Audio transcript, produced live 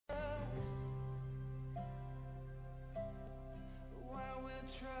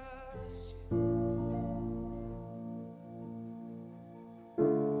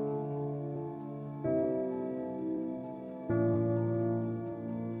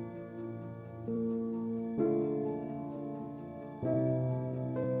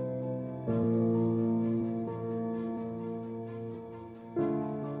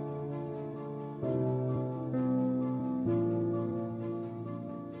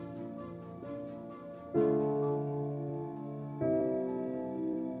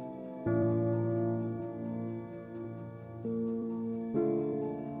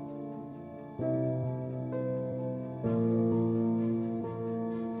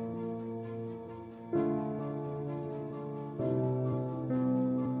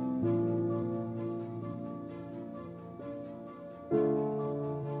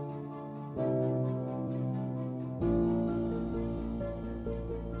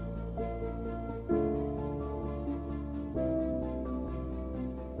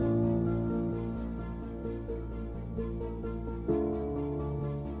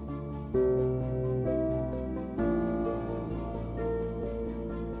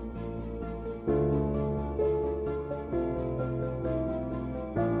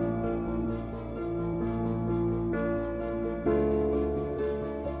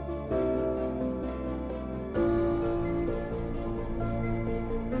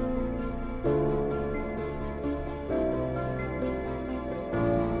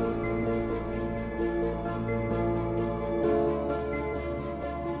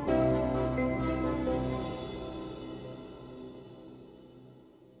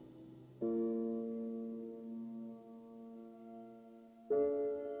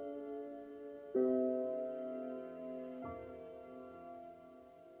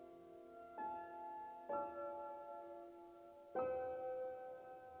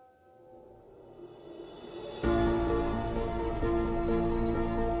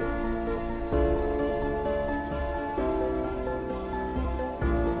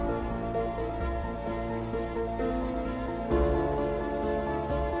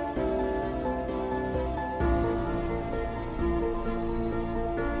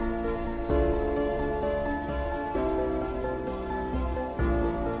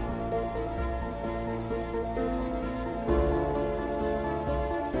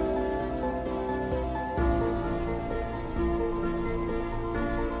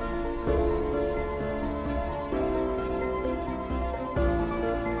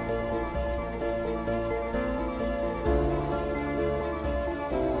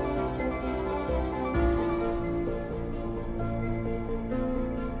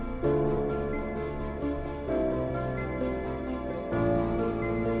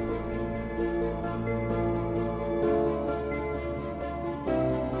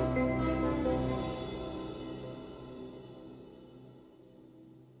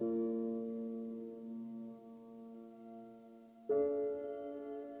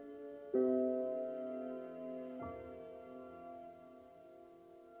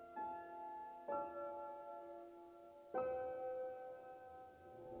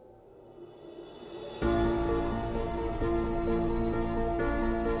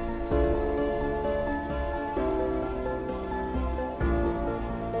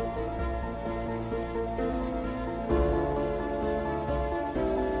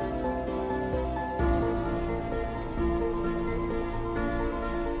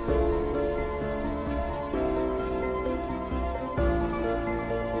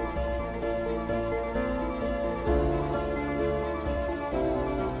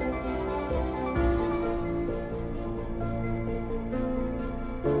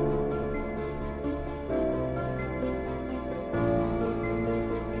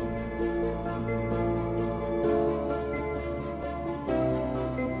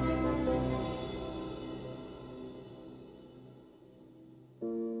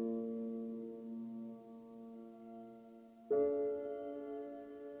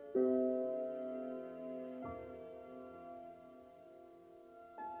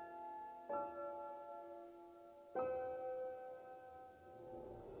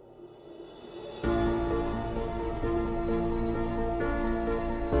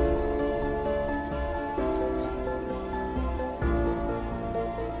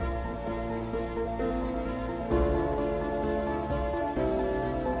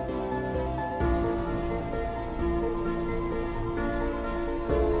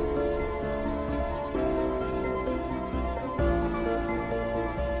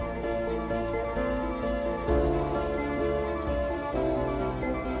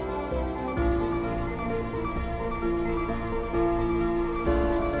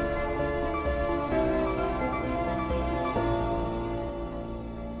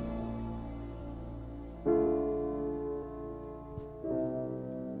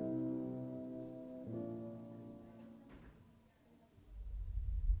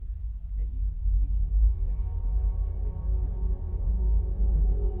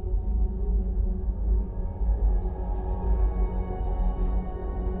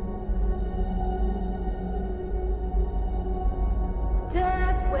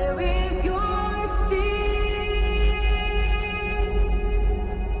Where is your sting?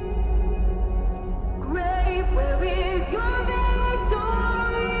 Grave, where is your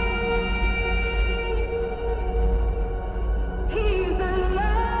victory? He's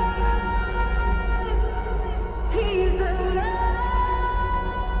alive. He's alive.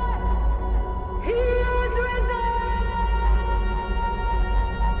 He is risen.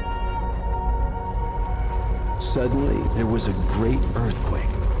 Suddenly, there was a great earthquake.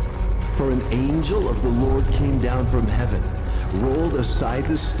 For an angel of the Lord came down from heaven, rolled aside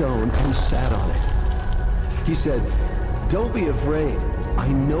the stone, and sat on it. He said, "Don't be afraid. I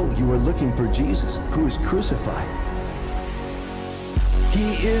know you are looking for Jesus, who is crucified.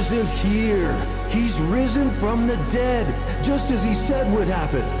 He isn't here. He's risen from the dead, just as he said would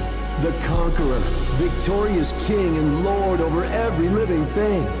happen. The conqueror, victorious king and Lord over every living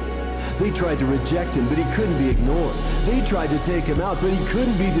thing." They tried to reject him, but he couldn't be ignored. They tried to take him out, but he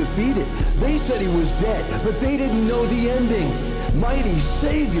couldn't be defeated. They said he was dead, but they didn't know the ending. Mighty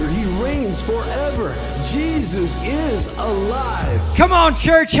Savior, he reigns forever. Jesus is alive. Come on,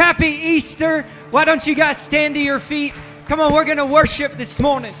 church. Happy Easter. Why don't you guys stand to your feet? Come on, we're going to worship this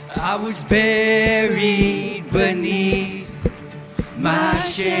morning. I was buried beneath my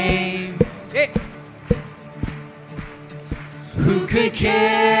shame. Hey. Who could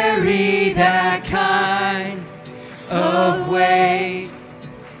carry that kind of weight?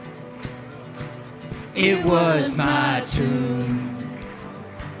 It was my tomb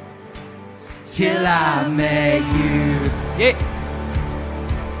till I met you. Yeah.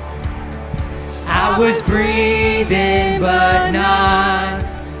 I was breathing but not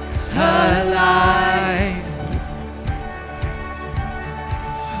alive.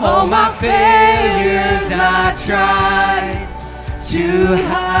 All my failures I tried to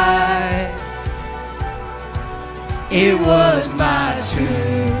hide. It was my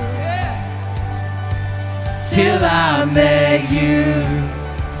truth till I met you.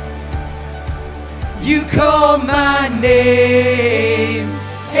 You called my name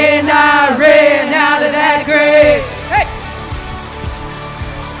and I ran out of that grave. Hey!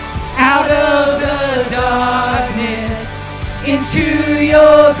 Out of the darkness into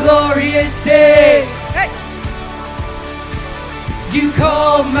your glorious day. Hey! You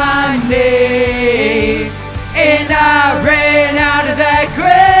called my name and I ran out of that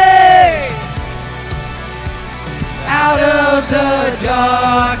grave. Out of the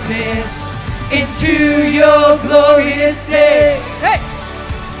darkness into your glorious day. Hey!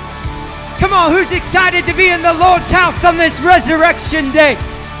 Come on, who's excited to be in the Lord's house on this resurrection day?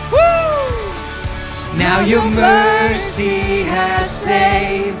 Woo! Now your mercy has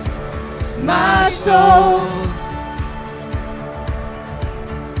saved my soul.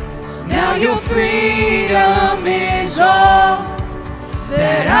 Now your freedom is all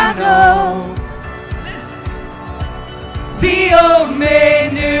that I know. The old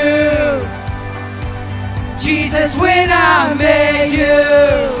man knew Jesus when I met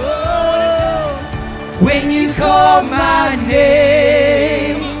you. When you called my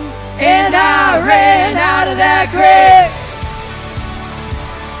name and I ran out of that grave.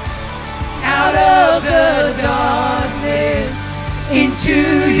 Out of the darkness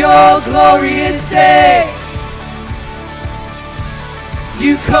into your glorious day.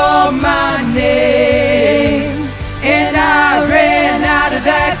 You called my name and I ran out of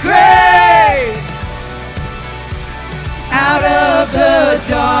that grave. Out of the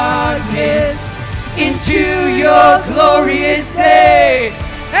darkness into your glorious day.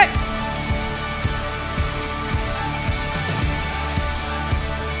 Hey!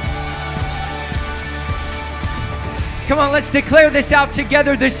 Come on, let's declare this out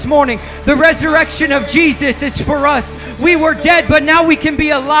together this morning. The resurrection of Jesus is for us. We were dead, but now we can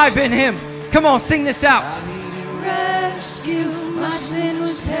be alive in him. Come on, sing this out. I needed rescue. My sin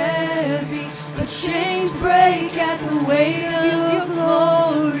was heavy, but chains break at the weight of your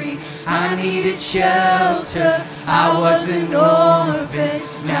glory. I needed shelter. I was an orphan.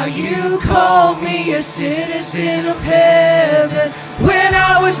 Now you call me a citizen of heaven. When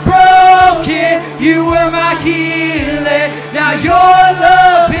I was broken, you were my healing. Now your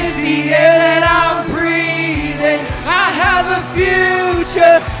love is the air that I'm breathing. I have a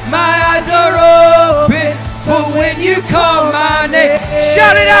future. My eyes are open. But when you call my name,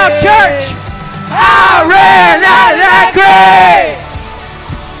 shout it out, church! I ran out of that grave.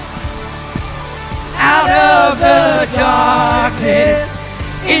 Out of the darkness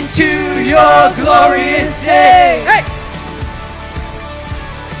into your glorious day. Hey!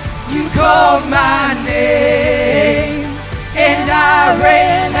 You called my name and I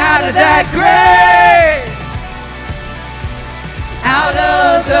ran out of that grave. Out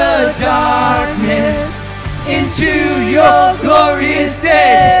of darkness into your glorious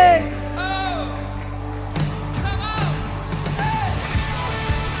day.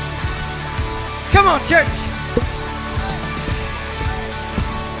 Come on, church.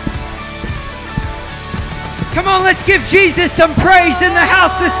 Come on, let's give Jesus some praise in the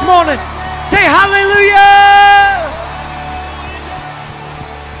house this morning. Say hallelujah.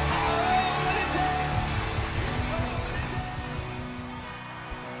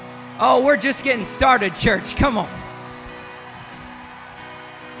 Oh, we're just getting started, church. Come on.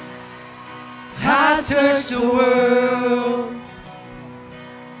 I searched the world,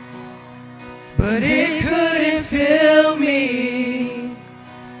 but it couldn't fill me.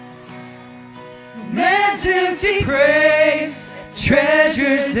 Man's empty praise,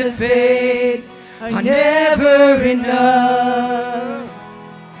 treasures that fade, are never enough.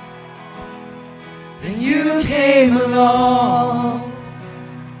 Then you came along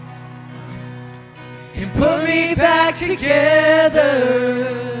and put me back together,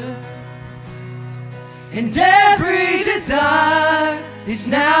 and every desire is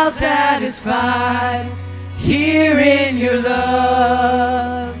now satisfied here in your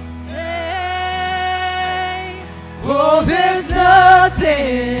love. Hey, oh, there's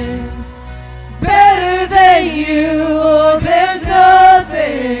nothing better than you. Oh, there's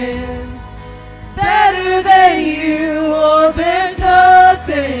nothing better than you. Oh, there's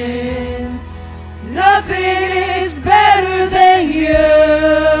nothing. Nothing is better than you.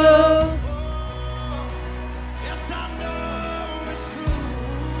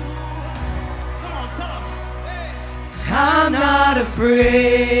 I'm not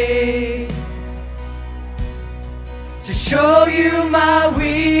afraid to show you my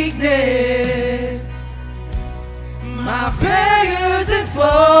weakness, my failures and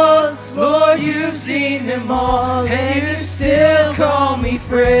flaws. Lord, you've seen them all, and you still call me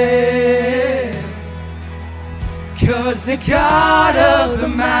friend. 'Cause the God of the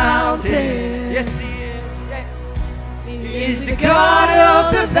mountain, yes, He is the God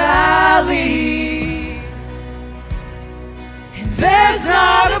of the valley. There's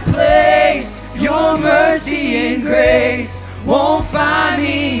not a place your mercy and grace won't find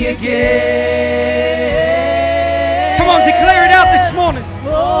me again. Come on, declare it out this morning.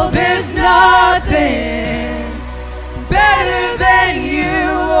 Oh, there's nothing better than you.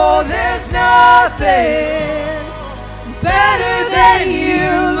 Oh, there's nothing better than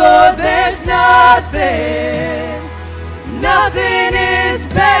you. Lord, there's nothing. Nothing is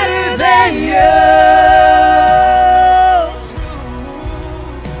better than you.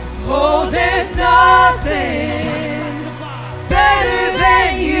 Oh, there's nothing better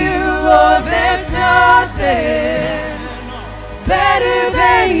than you. Oh, there's nothing better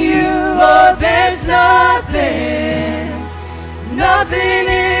than you. Oh, there's nothing. Nothing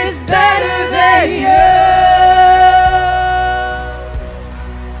is better than you.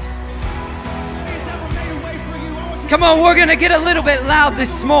 Come on, we're going to get a little bit loud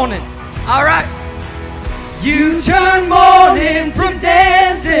this morning. All right? You turn mourning from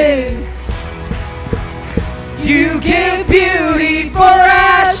dancing. You give beauty for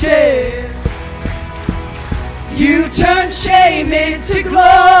ashes. You turn shame into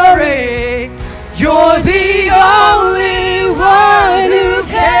glory. You're the only one who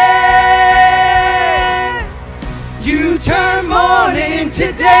can. You turn mourning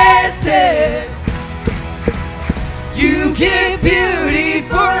to dancing. You give beauty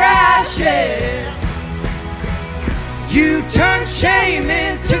for ashes. You turn shame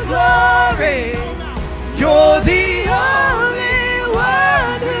into glory. You're the only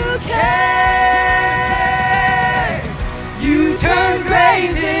one who cares. You turn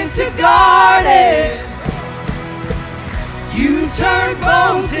graves into gardens. You turn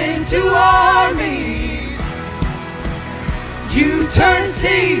bones into armies. You turn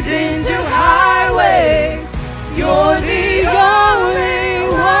seas into highways. You're the only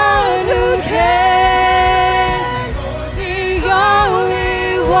one who cares.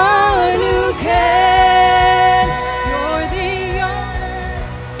 Only one who can. You're the only.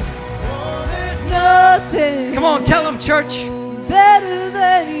 Oh, there's nothing. Come on, tell them, church. Better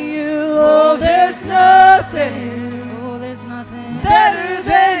than you. Oh, there's nothing. Oh, there's nothing. Better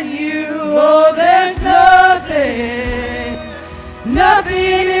than you. Oh, there's nothing.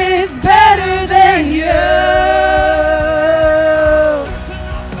 Nothing is better than you.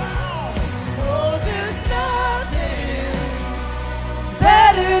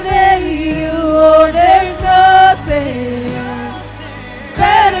 Oh, there's nothing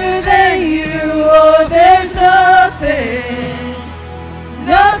better than you. Oh, there's nothing.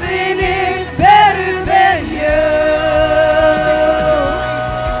 Nothing is better than you.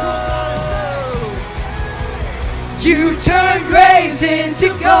 You turn graves into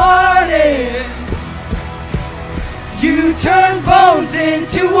gardens. You turn bones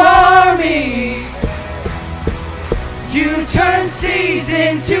into armies. You turn seas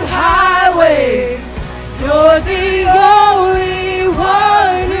into highways. You're the only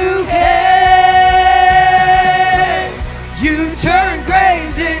one who can. You turn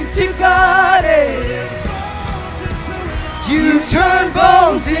graves into gardens. You turn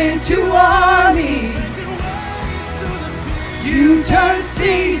bones into armies. You turn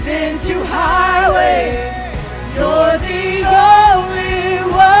seas into highways. You're the only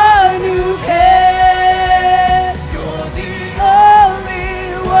one who can. You're the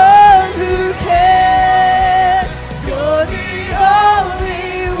only one who can. You're the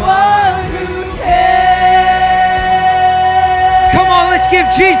only one who can. Come on, let's give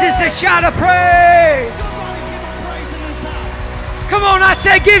Jesus a shout of praise. Come on, I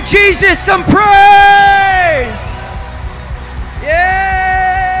said give Jesus some praise.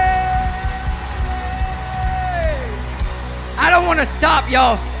 Yeah. I don't want to stop,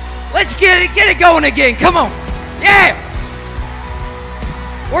 y'all. Let's get it going again. Come on. Yeah.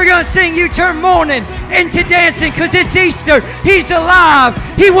 We're going to sing You Turn Mourning into dancing because it's Easter. He's alive.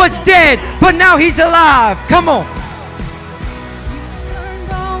 He was dead, but now he's alive. Come on.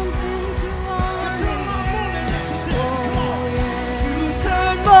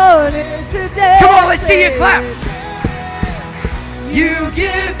 Come on, let's see you clap. You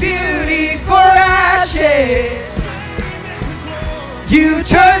give beauty for ashes. You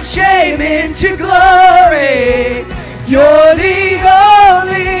turn shame into glory. You're the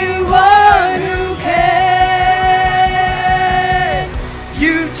only one who can.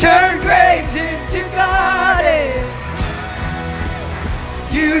 You turn graves into gardens.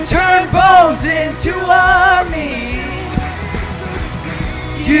 You turn bones into armies.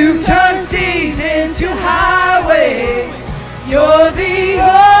 You turn seas into highways. You're the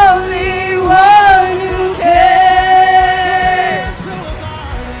only one who can.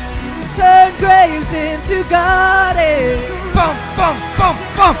 You turn graves into gardens. Bum, bum, bum,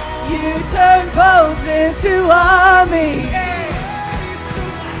 bum. You turn bones into armies.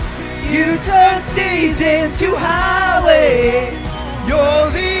 You turn seas into highways.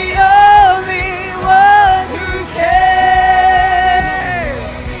 You're the only one who can.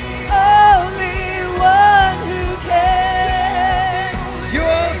 Only one who can.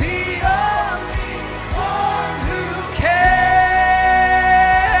 You're the only one who can.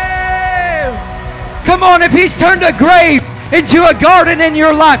 Come on, if he's turned a grave into a garden in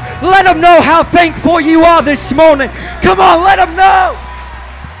your life, let him know how thankful you are this morning. Come on, let him know.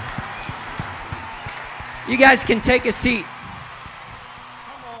 You guys can take a seat.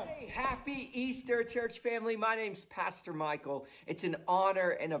 Hey, happy Easter, church family. My name's Pastor Michael. It's an honor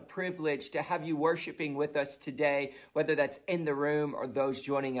and a privilege to have you worshiping with us today, whether that's in the room or those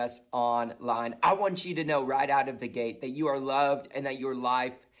joining us online. I want you to know right out of the gate that you are loved and that your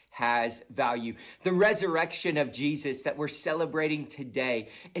life has value. The resurrection of Jesus that we're celebrating today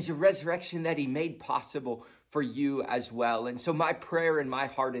is a resurrection that he made possible for you as well. And so my prayer in my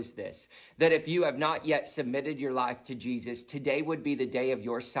heart is this, that if you have not yet submitted your life to Jesus, today would be the day of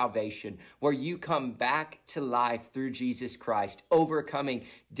your salvation, where you come back to life through Jesus Christ, overcoming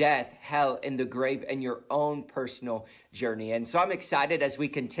death, hell, and the grave in your own personal journey. And so I'm excited as we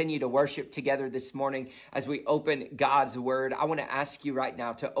continue to worship together this morning, as we open God's word. I want to ask you right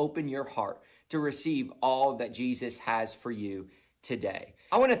now to open your heart to receive all that Jesus has for you today.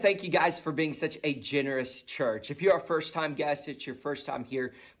 I want to thank you guys for being such a generous church. If you're a first-time guest, it's your first time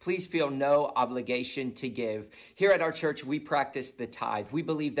here, please feel no obligation to give. Here at our church, we practice the tithe. We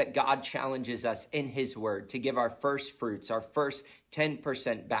believe that God challenges us in his word to give our first fruits, our first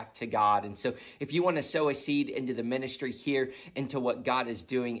 10% back to God. And so if you want to sow a seed into the ministry here, into what God is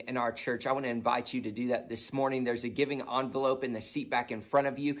doing in our church, I want to invite you to do that this morning. There's a giving envelope in the seat back in front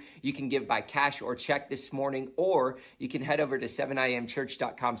of you. You can give by cash or check this morning, or you can head over to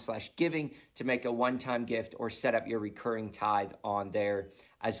 7imchurch.com/giving to make a one-time gift or set up your recurring tithe on there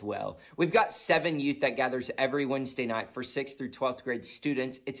as well. We've got 7 youth that gathers every Wednesday night for 6th through 12th grade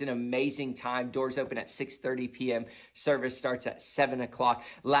students. It's an amazing time. Doors open at 6:30 p.m. Service starts at 7 o'clock.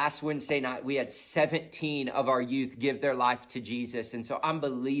 Last Wednesday night, we had 17 of our youth give their life to Jesus. And so I'm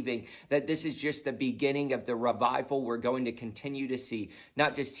believing that this is just the beginning of the revival we're going to continue to see,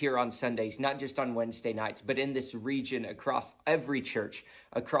 not just here on Sundays, not just on Wednesday nights, but in this region across every church,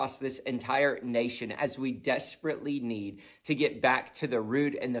 across this entire nation, as we desperately need to get back to the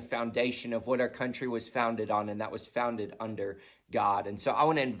root and the foundation of what our country was founded on, and that was founded under God. And so I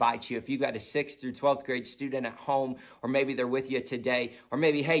want to invite you, if you've got a 6th through 12th grade student at home, or maybe they're with you today, or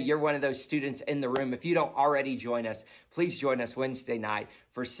maybe, hey, you're one of those students in the room. If you don't already join us, please join us Wednesday night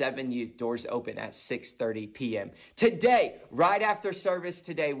for 7 Youth. Doors open at 6:30 p.m. Today, right after service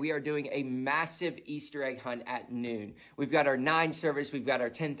today, we are doing a massive Easter egg hunt at noon. We've got our 9 service, we've got our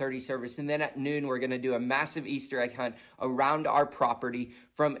 10:30 service, and then at noon, we're going to do a massive Easter egg hunt around our property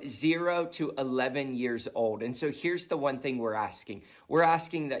from 0 to 11 years old. And so here's the one thing we're asking. We're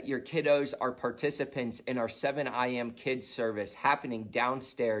asking that your kiddos are participants in our 7 IM kids service happening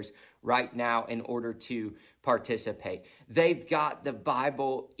downstairs right now in order to participate. They've got the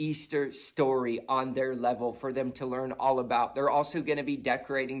Bible Easter story on their level for them to learn all about. They're also going to be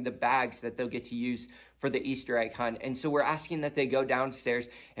decorating the bags that they'll get to use for the Easter egg hunt. And so we're asking that they go downstairs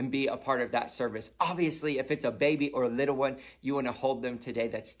and be a part of that service. Obviously, if it's a baby or a little one, you want to hold them today,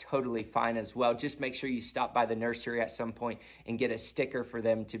 that's totally fine as well. Just make sure you stop by the nursery at some point and get a sticker for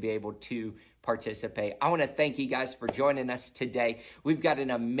them to be able to participate. I want to thank you guys for joining us today. We've got an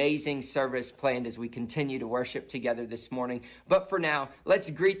amazing service planned as we continue to worship together this morning. But for now,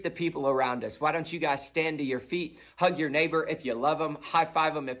 let's greet the people around us. Why don't you guys stand to your feet, hug your neighbor if you love them, high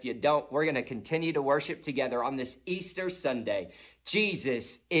five them if you don't. We're going to continue to worship together on this Easter Sunday.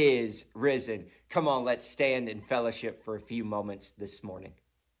 Jesus is risen. Come on, let's stand in fellowship for a few moments this morning.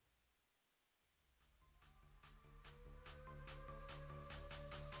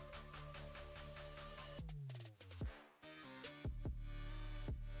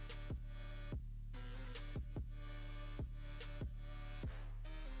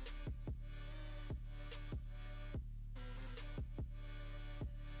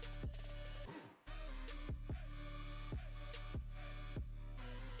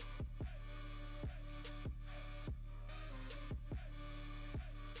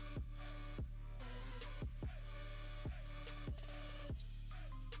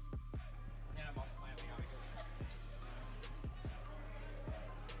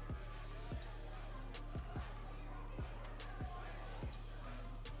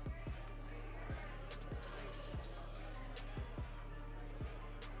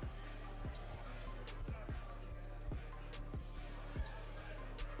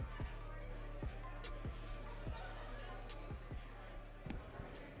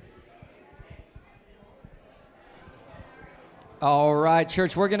 All right,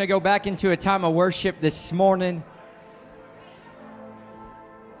 church, we're going to go back into a time of worship this morning.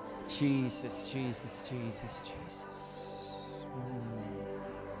 Jesus, Jesus, Jesus, Jesus.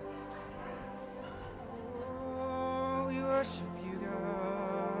 Oh, we worship you,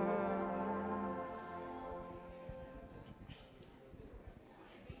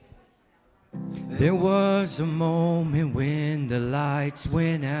 God. There was a moment when the lights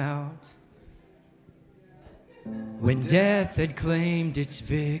went out, when death had claimed its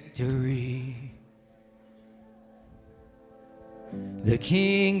victory. The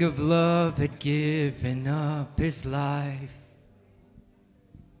King of Love had given up his life.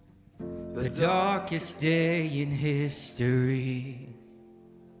 The darkest day in history.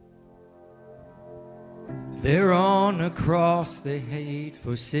 There on a cross they hate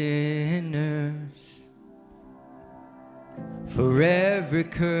for sinners. For every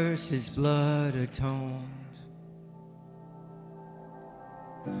curse his blood atoned.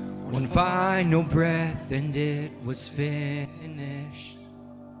 One final breath and it was finished.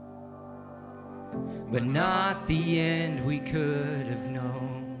 But not the end we could have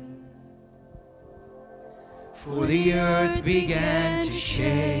known. For the earth began to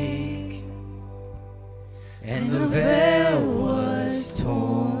shake, and the veil was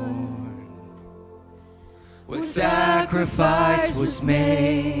torn. What sacrifice was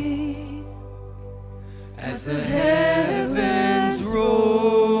made as the heavens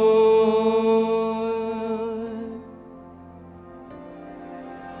roared.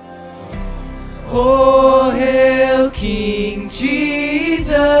 Oh, hail King Jesus.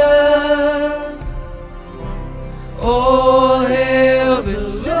 Oh, hail the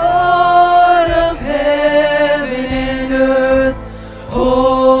Lord of heaven and earth.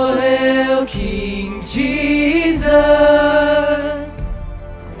 Oh, hail King Jesus.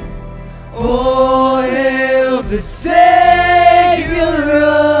 Oh, hail the Savior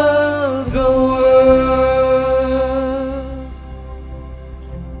of the world.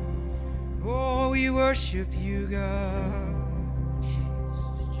 Oh, we worship you, God.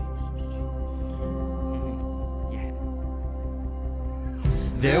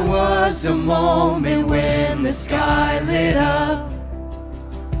 There was a moment when the sky lit up.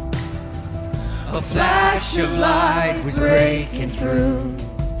 A flash of light was breaking through.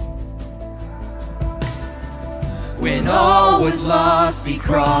 When all was lost, he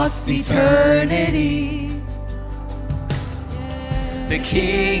crossed eternity. The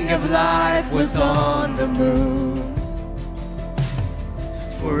King of life was on the move.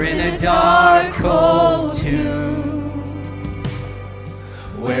 For in a dark, cold tomb,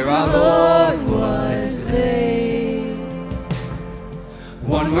 where our Lord was laid,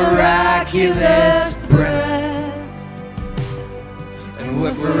 one miraculous breath, and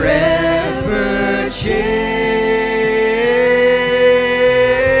we're forever changed.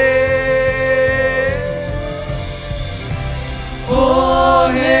 Oh,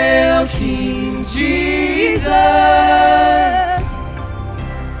 hail King Jesus!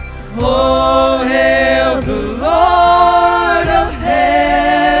 Oh, hail the Lord of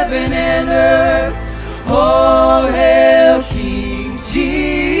heaven and earth! Oh, hail King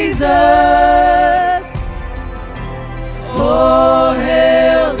Jesus! Oh,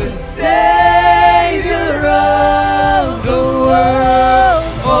 hail the Savior of the world!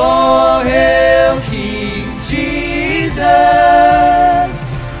 Oh, hail King Jesus!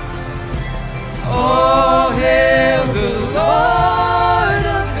 Oh, hail the Lord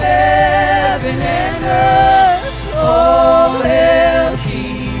of heaven and earth! Oh, hail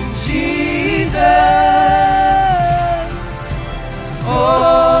King Jesus!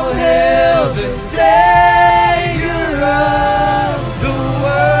 Oh, hail the Savior of the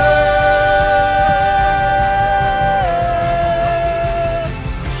world!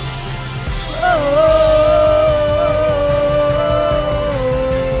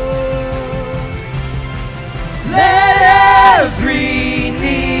 Let every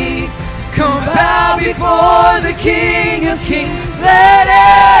knee come bow before the King of Kings. Let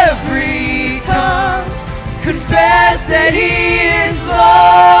every tongue confess that He is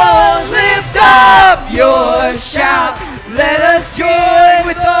Lord. Lift up your shout. Let us join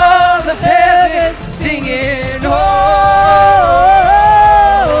with all of heaven, singing holy,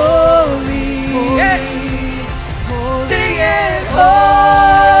 singing holy,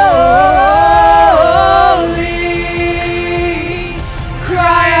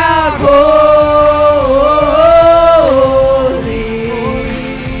 cry out holy,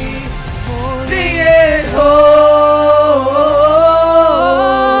 sing it holy.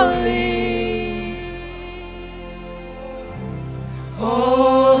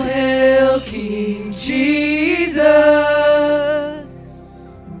 Oh, hail King Jesus!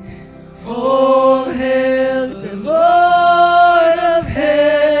 Oh, hail the Lord of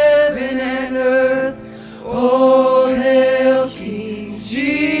heaven and earth! Oh, hail King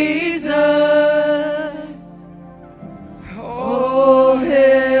Jesus! Oh,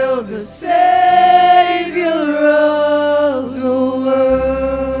 hail the Savior of the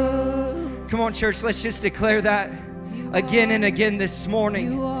world! Come on, church, let's just declare that again and again this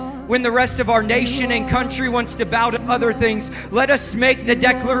morning. When the rest of our nation and country wants to bow to other things, let us make the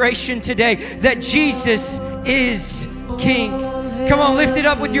declaration today that Jesus is King. Come on, lift it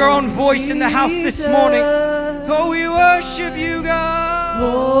up with your own voice in the house this morning. Oh, we worship you, God.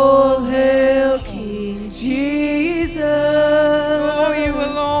 Oh, hail King Jesus. Oh, you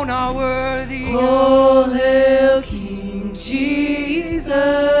alone are worthy. Oh, hail King Jesus.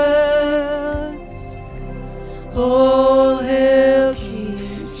 Oh, hail King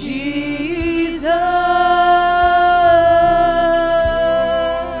Jesus.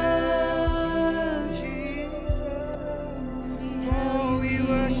 Oh, we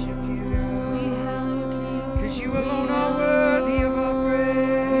worship you, God. 'Cause you alone are worthy of our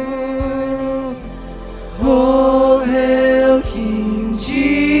praise. Oh, hail King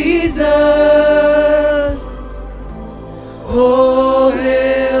Jesus. Oh,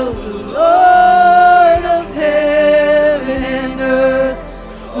 hail the Lord of heaven and earth.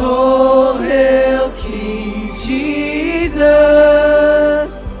 Oh, hail King Jesus.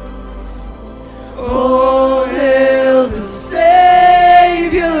 Oh, hail the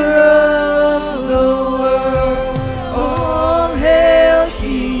Savior of the world. Oh, hail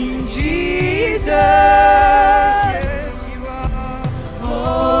King Jesus. Yes, you are.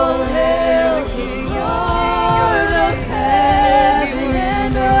 Oh, hail King Lord of heaven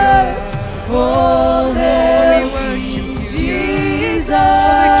and earth. Oh, hail King Jesus.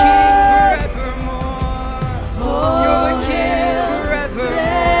 The King forevermore. Oh, You're the King hail the forever.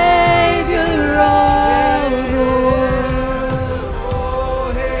 Savior of the world.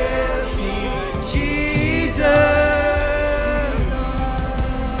 Oh, hail King Jesus.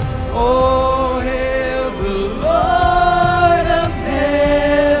 Oh, hail the Lord of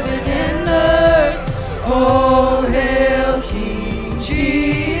heaven and earth. Oh, hail King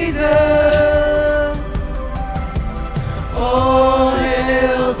Jesus. Oh,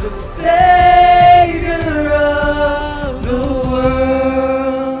 hail the Savior of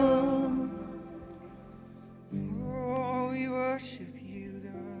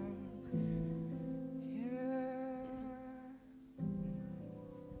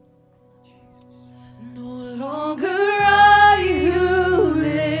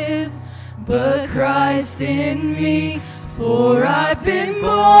Christ in me, for I've been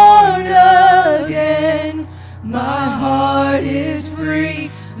born again. My heart is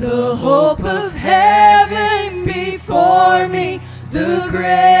free, the hope of heaven before me, the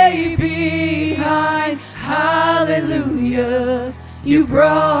grave behind. Hallelujah, you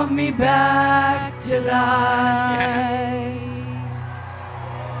brought me back to life.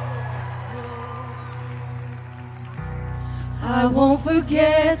 I won't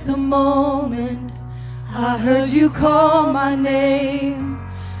forget the moment I heard you call my name,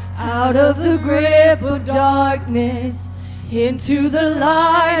 out of the grip of darkness into the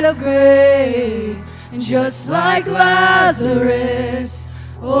light of grace. And just like Lazarus,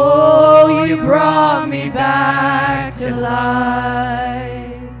 oh, you brought me back to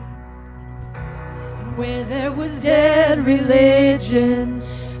life. And where there was dead religion,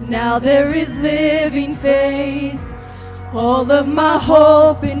 now there is living faith. All of my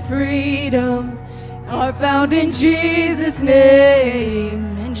hope and freedom are found in Jesus' name.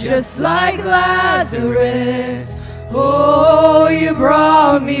 And just like Lazarus, oh, you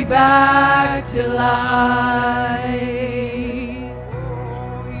brought me back to life.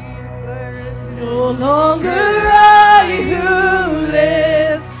 No longer I who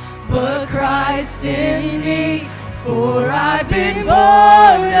live, but Christ in me, for I've been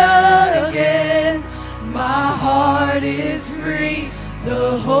born again. My heart is free,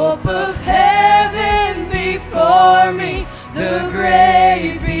 the hope of heaven before me, the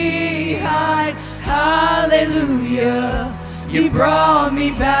grave behind. Hallelujah, you brought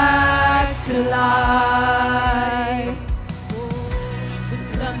me back to life. When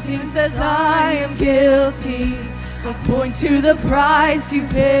something says I am guilty, I point to the price you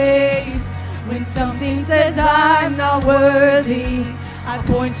paid. When something says I'm not worthy, I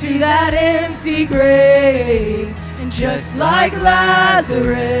point to that empty grave. And just like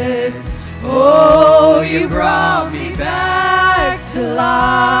Lazarus, oh, you brought me back to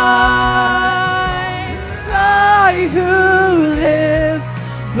life. I who live,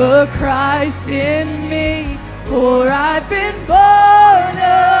 but Christ in me, for I've been born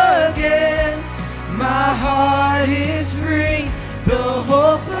again. My heart is free, the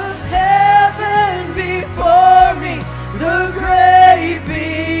hope of heaven before me, the grave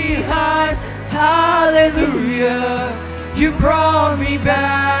behind. Hallelujah, you brought me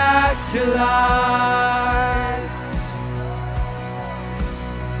back to life.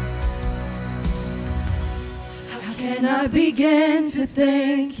 How can I begin to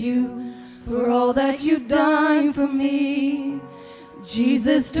thank you for all that you've done for me?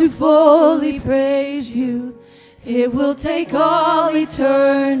 Jesus, to fully praise you, it will take all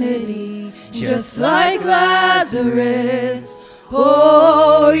eternity. Just like Lazarus,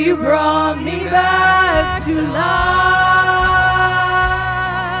 oh, you brought me back to life.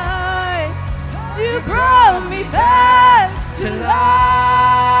 You brought me back to life.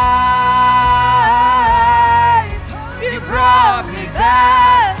 You brought me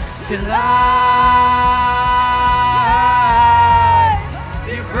back to life.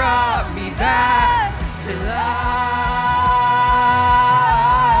 You brought me back to life.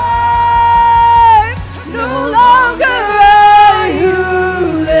 No longer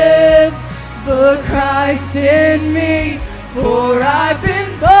but Christ in me, for I've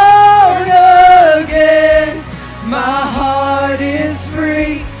been born again. My heart is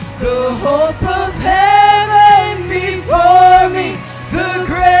free, the hope of heaven before me, the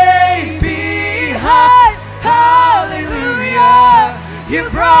grave behind. Hallelujah, you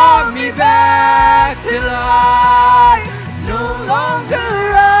brought me back to life. No longer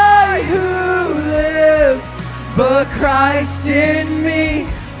I who live, but Christ in me,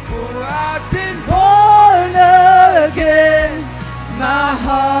 for I've been born again. My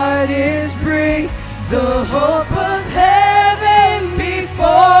heart is free, the hope of heaven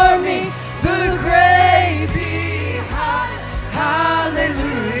before me, the grave behind.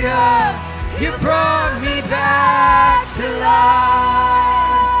 Hallelujah, you brought me back to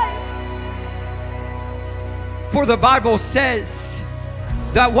life. For the Bible says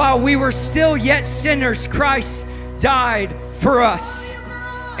that while we were still yet sinners, Christ died for us.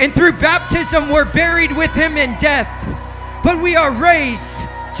 And through baptism, we're buried with him in death, but we are raised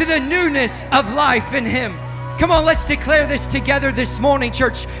to the newness of life in him. Come on, let's declare this together this morning,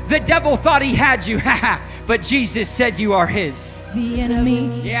 church. The devil thought he had you, but Jesus said you are his. The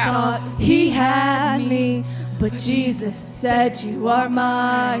enemy thought he had me, but Jesus said you are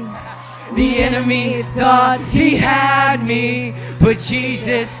mine. The enemy thought he had me, but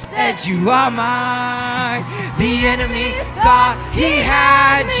Jesus said you are mine. The enemy thought he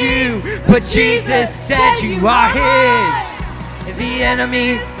had you, but Jesus said you are his. The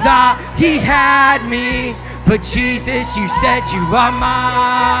enemy thought he had me, but Jesus, you said you are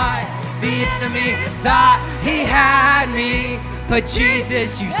mine. The enemy thought he had me, but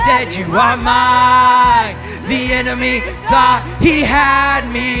Jesus, you said you are mine. The enemy thought he had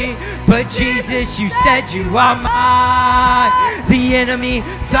me, but Jesus, you said you are mine. The enemy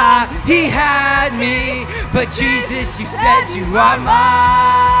thought he had me, but Jesus, you said you are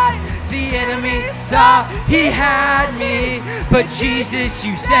mine. The enemy thought he had me, but Jesus,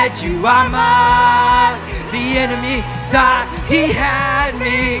 you said you are mine. The enemy thought he had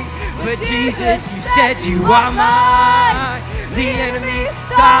me, but Jesus, you said you are mine. The enemy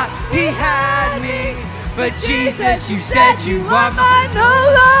thought he had me, but Jesus, you said you are mine. No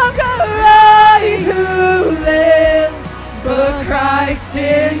longer I who live, but Christ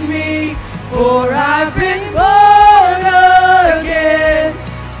in me. For I've been born again.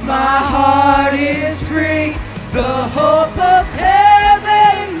 My heart is free. The hope of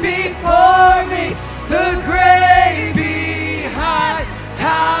heaven before me. The grave behind.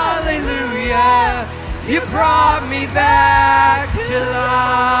 Hallelujah. You brought me back to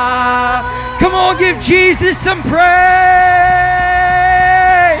life. Come on, give Jesus some praise.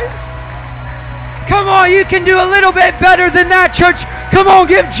 Come on, you can do a little bit better than that, church. Come on,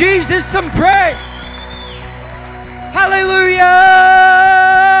 give Jesus some praise. Hallelujah.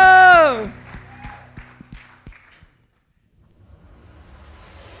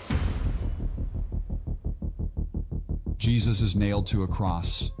 Jesus is nailed to a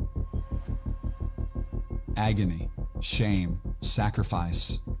cross. Agony, shame,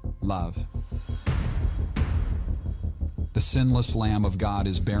 sacrifice, love. The sinless Lamb of God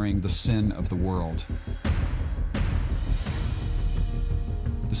is bearing the sin of the world.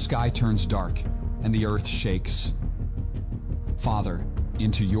 The sky turns dark and the earth shakes. Father,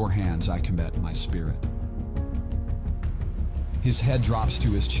 into your hands I commit my spirit. His head drops to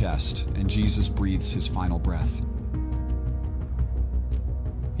his chest and Jesus breathes his final breath.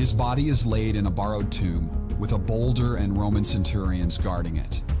 His body is laid in a borrowed tomb with a boulder and Roman centurions guarding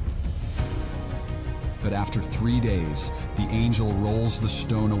it. But after 3 days, the angel rolls the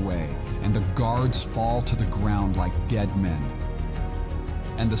stone away, and the guards fall to the ground like dead men.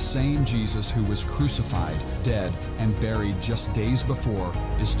 And the same Jesus who was crucified, dead, and buried just days before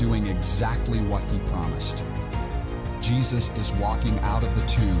is doing exactly what he promised. Jesus is walking out of the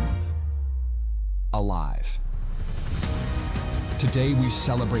tomb alive. Today we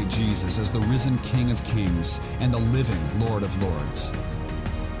celebrate Jesus as the risen King of Kings and the living Lord of Lords.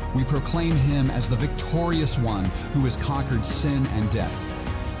 We proclaim him as the victorious one who has conquered sin and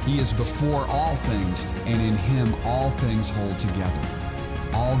death. He is before all things, and in him all things hold together.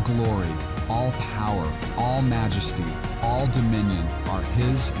 All glory, all power, all majesty, all dominion are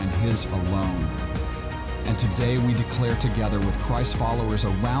his and his alone. And today we declare together with Christ's followers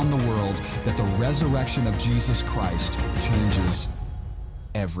around the world that the resurrection of Jesus Christ changes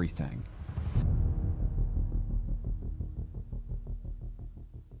everything.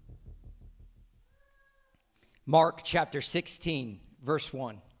 Mark chapter 16, verse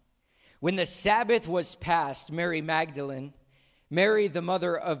 1. When the Sabbath was past, Mary Magdalene, Mary the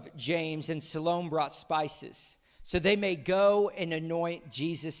mother of James, and Salome brought spices, so they may go and anoint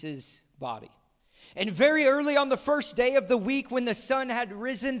Jesus' body. And very early on the first day of the week, when the sun had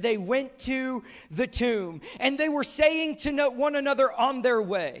risen, they went to the tomb. And they were saying to one another on their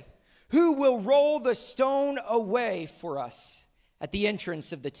way, "Who will roll the stone away for us at the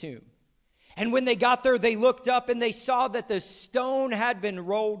entrance of the tomb?" And when they got there, they looked up and they saw that the stone had been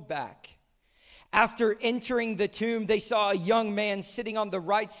rolled back. After entering the tomb, they saw a young man sitting on the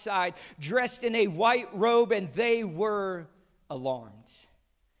right side, dressed in a white robe, and they were alarmed.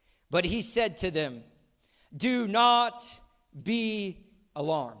 But he said to them, "Do not be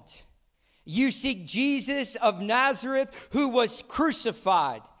alarmed. You seek Jesus of Nazareth, who was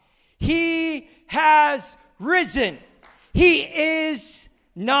crucified. He has risen. He is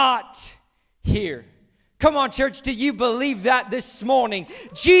not here." Come on, church, do you believe that this morning?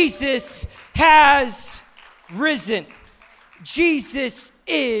 Jesus has risen. Jesus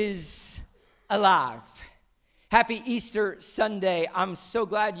is alive. Happy Easter Sunday. I'm so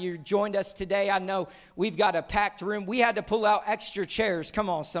glad you joined us today. I know we've got a packed room. We had to pull out extra chairs. Come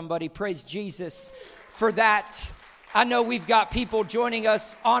on, somebody. Praise Jesus for that. I know we've got people joining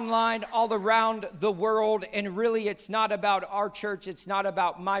us online all around the world, and really it's not about our church. It's not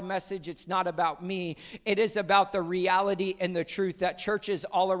about my message. It's not about me. It is about the reality and the truth that churches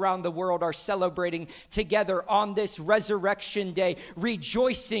all around the world are celebrating together on this resurrection day,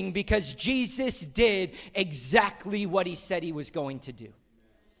 rejoicing because Jesus did exactly what he said he was going to do.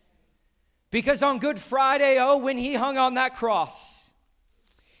 Because on Good Friday, when he hung on that cross,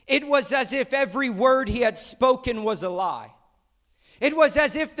 it was as if every word he had spoken was a lie. It was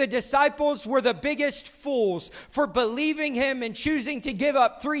as if the disciples were the biggest fools for believing him and choosing to give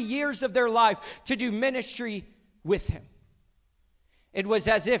up 3 years of their life to do ministry with him. It was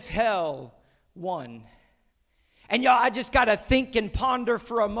as if hell won. And y'all, I just got to think and ponder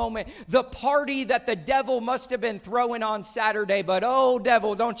for a moment the party that the devil must have been throwing on Saturday. But oh,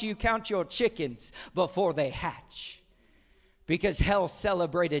 devil, don't you count your chickens before they hatch. Because hell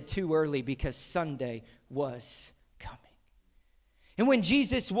celebrated too early because Sunday was coming. And when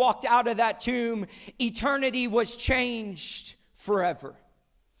Jesus walked out of that tomb, eternity was changed forever.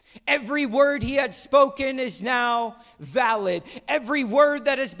 Every word he had spoken is now valid. Every word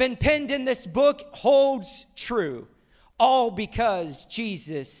that has been penned in this book holds true. All because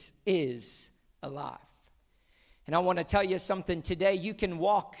Jesus is alive. And I want to tell you something today. You can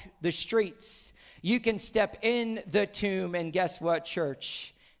walk the streets. You can step in the tomb. And guess what,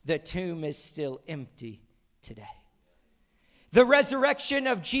 church? The tomb is still empty today. The resurrection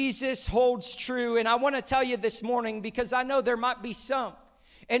of Jesus holds true. And I want to tell you this morning, because I know there might be some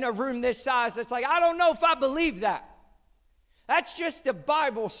in a room this size that's like, I don't know if I believe that. That's just a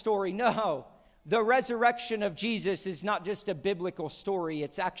Bible story. No, the resurrection of Jesus is not just a biblical story.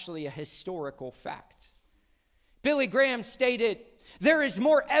 It's actually a historical fact. Billy Graham stated, there is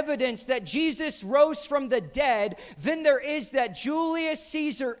more evidence that Jesus rose from the dead than there is that Julius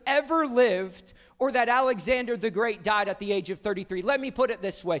Caesar ever lived or that Alexander the Great died at the age of 33. Let me put it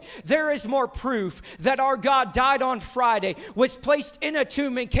this way. There is more proof that our God died on Friday, was placed in a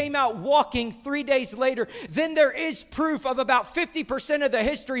tomb, and came out walking 3 days later than there is proof of about 50% of the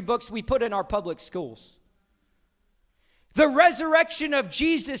history books we put in our public schools. The resurrection of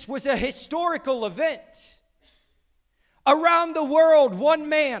Jesus was a historical event. Around the world, one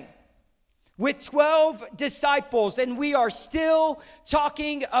man with 12 disciples, and we are still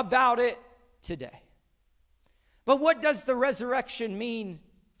talking about it today. But what does the resurrection mean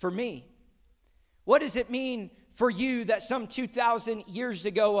for me? What does it mean for you that some 2,000 years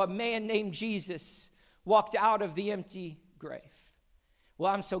ago a man named Jesus walked out of the empty grave?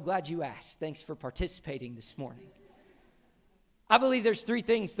 Well, I'm so glad you asked. Thanks for participating this morning. I believe there's 3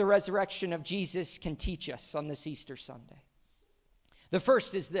 things the resurrection of Jesus can teach us on this Easter Sunday. The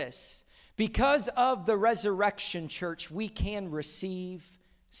first is this: because of the resurrection, church, we can receive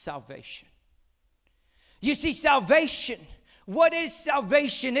salvation. You see, salvation, what is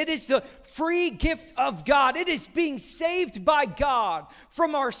salvation? It is the free gift of God. It is being saved by God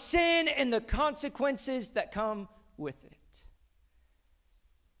from our sin and the consequences that come with it.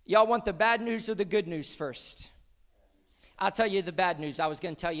 Y'all want the bad news or the good news first? I'll tell you the bad news. I was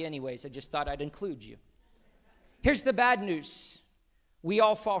going to tell you anyways. I just thought I'd include you. Here's the bad news. We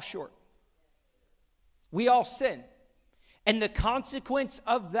all fall short. We all sin. And the consequence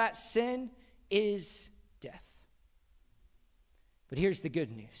of that sin is death. But here's the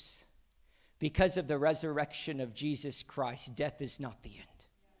good news. Because of the resurrection of Jesus Christ, death is not the end.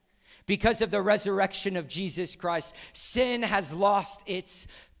 Because of the resurrection of Jesus Christ, sin has lost its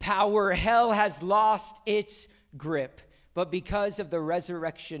power. Hell has lost its grip. But because of the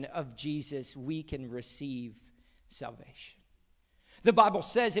resurrection of Jesus, we can receive salvation. The Bible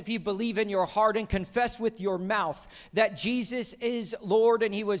says if you believe in your heart and confess with your mouth that Jesus is Lord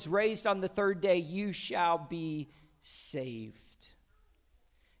and he was raised on the 3rd day, you shall be saved.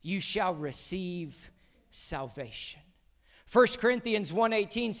 You shall receive salvation. 1 Corinthians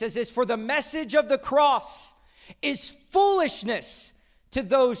 1:18 says this: for the message of the cross is foolishness to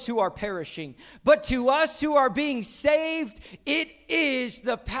those who are perishing, but to us who are being saved, it is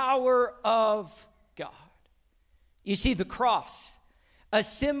the power of God. You see, the cross, a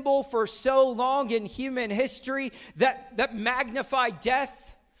symbol for so long in human history that magnified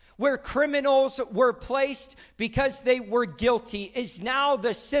death, where criminals were placed because they were guilty, is now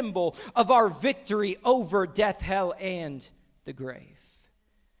the symbol of our victory over death, hell, and the grave.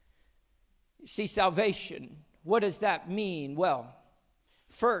 You see, salvation, what does that mean? Well,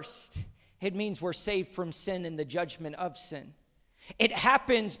 first, it means we're saved from sin and the judgment of sin. It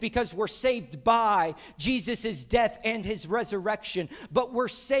happens because we're saved by Jesus' death and his resurrection, but we're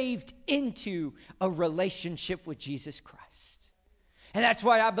saved into a relationship with Jesus Christ. And that's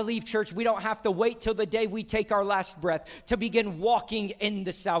why I believe, church, we don't have to wait till the day we take our last breath to begin walking in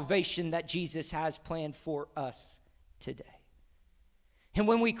the salvation that Jesus has planned for us today. And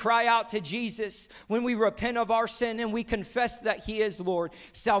when we cry out to Jesus, when we repent of our sin and we confess that he is Lord,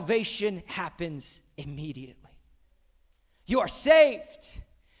 salvation happens immediately. You are saved.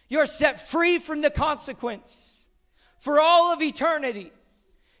 You are set free from the consequence for all of eternity.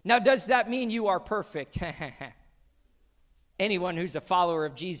 Now, does that mean you are perfect? Anyone who's a follower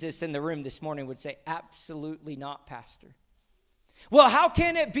of Jesus in the room this morning would say, absolutely not, Pastor. Well, how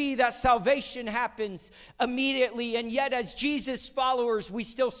can it be that salvation happens immediately, and yet as Jesus followers, we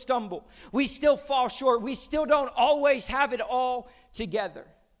still stumble, we still fall short, we still don't always have it all together?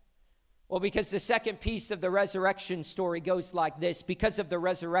 Well, because the second piece of the resurrection story goes like this. Because of the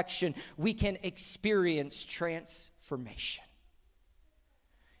resurrection, we can experience transformation.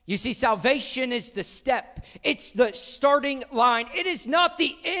 You see, salvation is the step. It's the starting line. It is not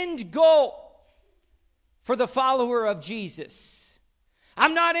the end goal for the follower of Jesus.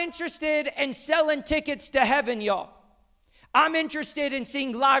 I'm not interested in selling tickets to heaven, y'all. I'm interested in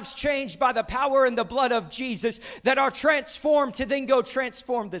seeing lives changed by the power and the blood of Jesus that are transformed to then go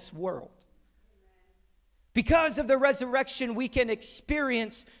transform this world. Because of the resurrection, we can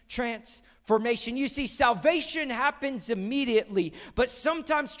experience transformation. You see, salvation happens immediately, but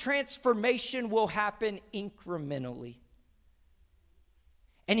sometimes transformation will happen incrementally.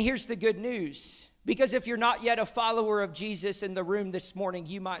 And here's the good news. Because if you're not yet a follower of Jesus in the room this morning,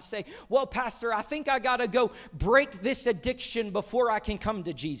 you might say, well, Pastor, I think I got to go break this addiction before I can come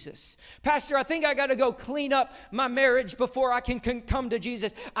to Jesus. Pastor, I think I got to go clean up my marriage before I can come to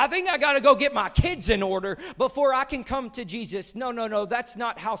Jesus. I think I got to go get my kids in order before I can come to Jesus. No, that's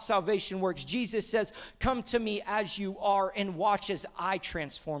not how salvation works. Jesus says, come to me as you are and watch as I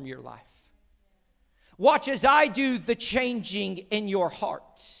transform your life. Watch as I do the changing in your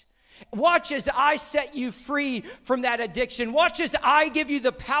heart. Watch as I set you free from that addiction. Watch as I give you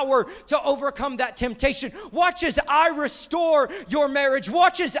the power to overcome that temptation. Watch as I restore your marriage.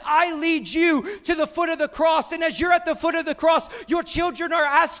 Watch as I lead you to the foot of the cross. And as you're at the foot of the cross, your children are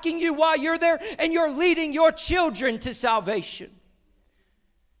asking you why you're there, and you're leading your children to salvation.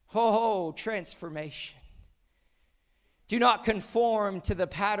 Oh, transformation. Do not conform to the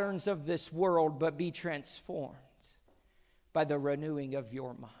patterns of this world, but be transformed by the renewing of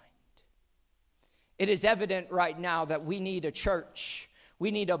your mind. It is evident right now that we need a church.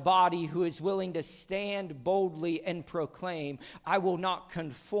 We need a body who is willing to stand boldly and proclaim, I will not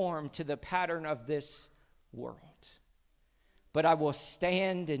conform to the pattern of this world, but I will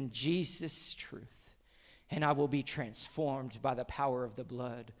stand in Jesus' truth, and I will be transformed by the power of the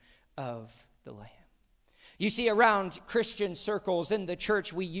blood of the Lamb. You see, around Christian circles in the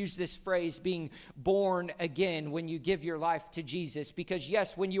church, we use this phrase, being born again, when you give your life to Jesus. Because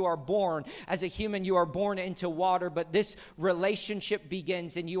yes, when you are born as a human, you are born into water, but this relationship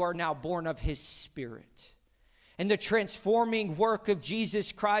begins and you are now born of His Spirit. And the transforming work of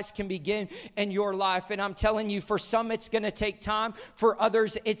Jesus Christ can begin in your life. And I'm telling you, for some it's going to take time. For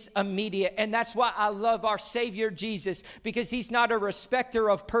others it's immediate. And that's why I love our Savior Jesus, because He's not a respecter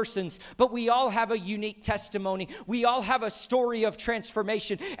of persons, but we all have a unique testimony. We all have a story of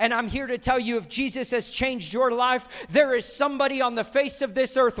transformation. And I'm here to tell you, if Jesus has changed your life, there is somebody on the face of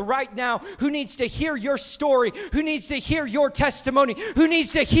this earth right now who needs to hear your story, who needs to hear your testimony, who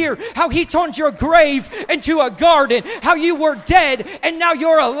needs to hear how He turned your grave into a garden, how you were dead and now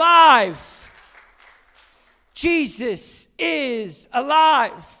you're alive. Jesus is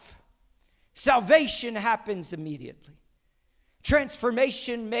alive. Salvation happens immediately.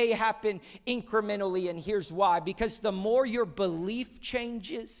 Transformation may happen incrementally, and here's why. Because the more your belief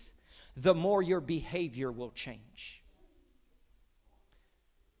changes, the more your behavior will change.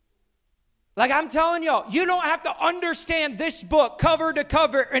 Like I'm telling y'all, you don't have to understand this book cover to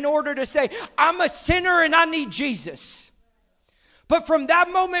cover in order to say, I'm a sinner and I need Jesus. But from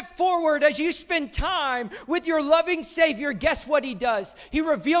that moment forward, as you spend time with your loving Savior, guess what He does? He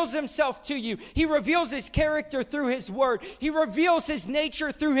reveals Himself to you. He reveals His character through His Word. He reveals His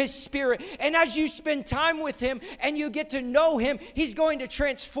nature through His Spirit. And as you spend time with Him and you get to know Him, He's going to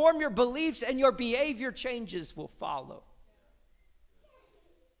transform your beliefs, and your behavior changes will follow.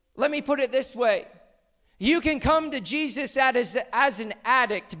 Let me put it this way. You can come to Jesus as an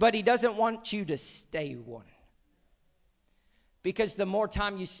addict, but He doesn't want you to stay one. Because the more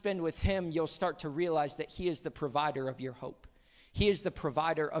time you spend with Him, you'll start to realize that He is the provider of your hope. He is the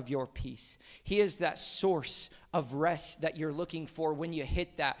provider of your peace. He is that source of rest that you're looking for when you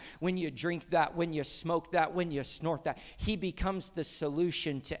hit that, when you drink that, when you smoke that, when you snort that. He becomes the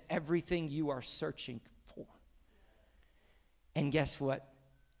solution to everything you are searching for. And guess what?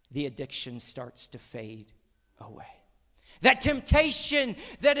 The addiction starts to fade away. That temptation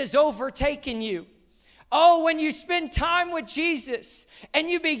that has overtaken you. Oh, when you spend time with Jesus and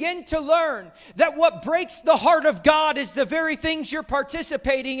you begin to learn that what breaks the heart of God is the very things you're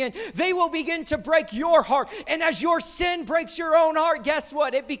participating in, they will begin to break your heart. And as your sin breaks your own heart, guess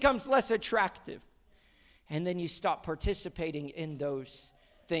what? It becomes less attractive. And then you stop participating in those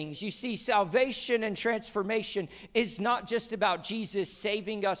things. You see, salvation and transformation is not just about Jesus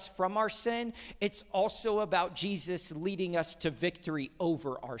saving us from our sin. It's also about Jesus leading us to victory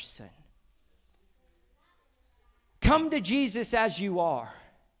over our sin. Come to Jesus as you are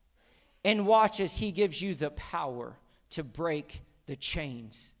and watch as he gives you the power to break the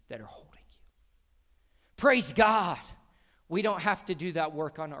chains that are holding you. Praise God, we don't have to do that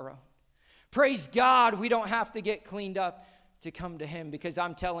work on our own. Praise God, we don't have to get cleaned up to come to him, because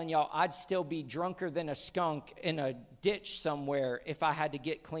I'm telling y'all, I'd still be drunker than a skunk in a ditch somewhere if I had to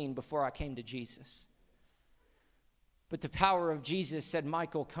get clean before I came to Jesus. But the power of Jesus said,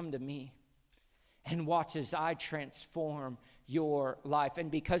 Michael, come to me and watch as I transform your life. And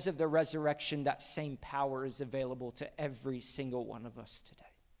because of the resurrection, that same power is available to every single one of us today.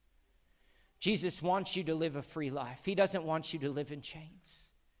 Jesus wants you to live a free life. He doesn't want you to live in chains.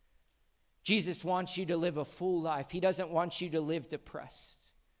 Jesus wants you to live a full life. He doesn't want you to live depressed.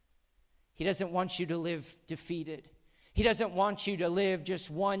 He doesn't want you to live defeated. He doesn't want you to live just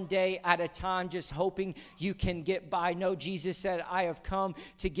one day at a time, just hoping you can get by. No, Jesus said, I have come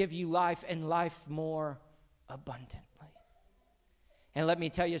to give you life, and life more abundantly. And let me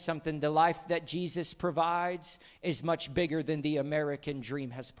tell you something, the life that Jesus provides is much bigger than the American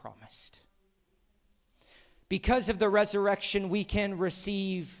dream has promised. Because of the resurrection, we can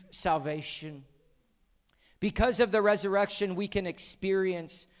receive salvation. Because of the resurrection, we can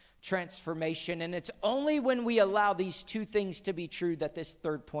experience transformation. And it's only when we allow these two things to be true that this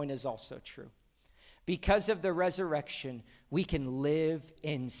third point is also true. Because of the resurrection, we can live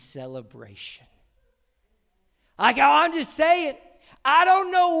in celebration. I'm just saying, I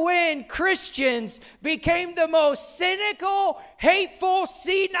don't know when Christians became the most cynical, hateful,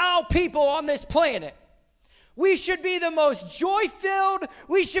 senile people on this planet. We should be the most joy-filled.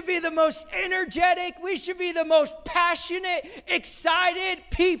 We should be the most energetic. We should be the most passionate, excited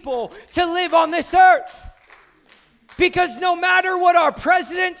people to live on this earth. Because no matter what our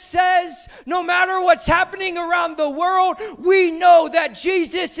president says, no matter what's happening around the world, we know that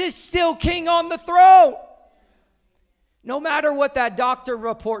Jesus is still king on the throne. No matter what that doctor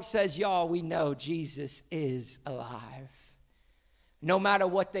report says, y'all, we know Jesus is alive. No matter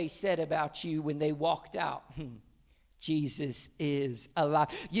what they said about you when they walked out, Jesus is alive.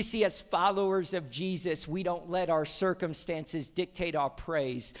 You see, as followers of Jesus, we don't let our circumstances dictate our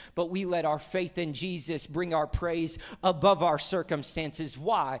praise, but we let our faith in Jesus bring our praise above our circumstances.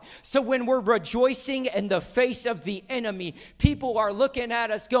 Why? So when we're rejoicing in the face of the enemy, people are looking at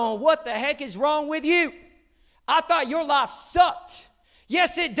us going, what the heck is wrong with you? I thought your life sucked.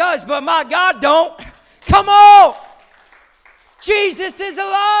 Yes, it does, but my God don't. Come on. Jesus is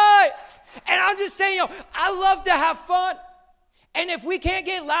alive. And I'm just saying, I love to have fun. And if we can't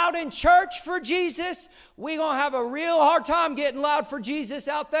get loud in church for Jesus, we're going to have a real hard time getting loud for Jesus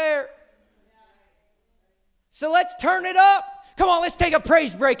out there. So let's turn it up. Come on, let's take a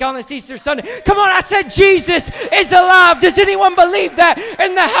praise break on this Easter Sunday. Come on, I said Jesus is alive. Does anyone believe that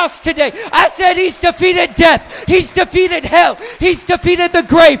in the house today? I said he's defeated death. He's defeated hell. He's defeated the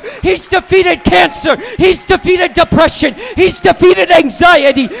grave. He's defeated cancer. He's defeated depression. He's defeated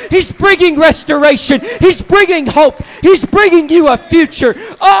anxiety. He's bringing restoration. He's bringing hope. He's bringing you a future.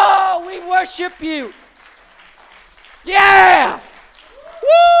 Oh, we worship you. Yeah.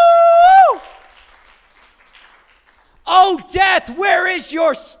 Woo! Oh, death, where is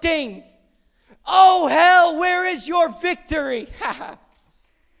your sting? Oh, hell, where is your victory?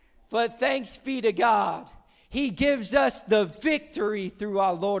 But thanks be to God, he gives us the victory through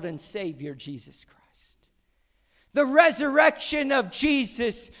our Lord and Savior, Jesus Christ. The resurrection of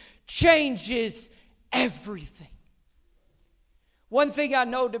Jesus changes everything. One thing I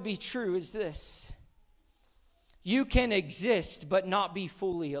know to be true is this: you can exist but not be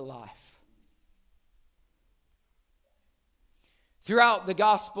fully alive. Throughout the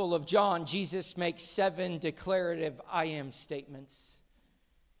Gospel of John, Jesus makes 7 declarative I am statements.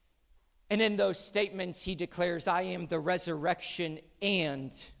 And in those statements, he declares, I am the resurrection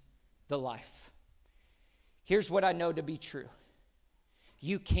and the life. Here's what I know to be true.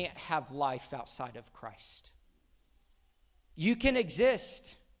 You can't have life outside of Christ. You can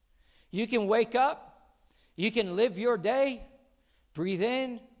exist. You can wake up. You can live your day. Breathe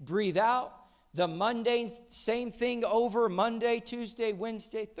in, breathe out. The mundane, same thing over Monday, Tuesday,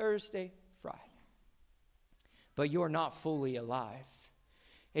 Wednesday, Thursday, Friday. But you're not fully alive.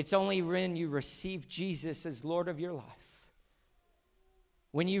 It's only when you receive Jesus as Lord of your life,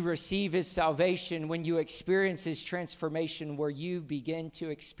 when you receive his salvation, when you experience his transformation, where you begin to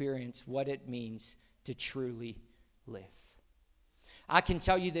experience what it means to truly live. I can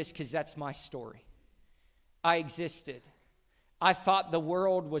tell you this because that's my story. I existed. I thought the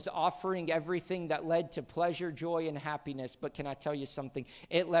world was offering everything that led to pleasure, joy, and happiness. But can I tell you something?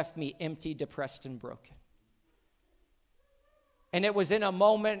 It left me empty, depressed, and broken. And it was in a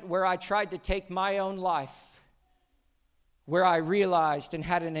moment where I tried to take my own life, where I realized and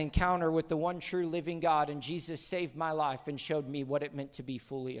had an encounter with the one true living God, and Jesus saved my life and showed me what it meant to be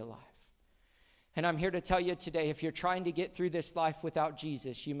fully alive. And I'm here to tell you today, if you're trying to get through this life without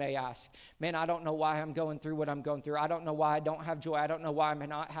Jesus, you may ask, man, I don't know why I'm going through what I'm going through. I don't know why I don't have joy. I don't know why I'm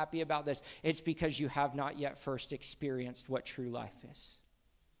not happy about this. It's because you have not yet first experienced what true life is.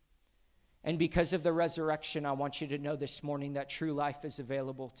 And because of the resurrection, I want you to know this morning that true life is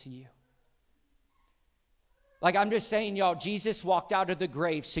available to you. Like I'm just saying, y'all, Jesus walked out of the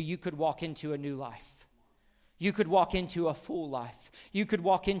grave so you could walk into a new life. You could walk into a full life. You could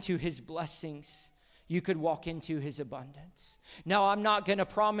walk into his blessings. You could walk into his abundance. Now, I'm not going to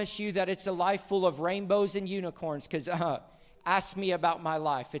promise you that it's a life full of rainbows and unicorns, because ask me about my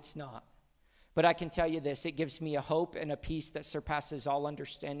life. It's not. But I can tell you this, it gives me a hope and a peace that surpasses all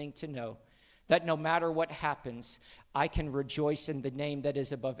understanding to know that no matter what happens, I can rejoice in the name that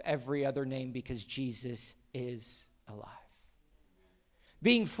is above every other name, because Jesus is alive.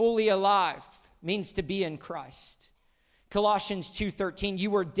 Being fully alive means to be in Christ. Colossians 2:13,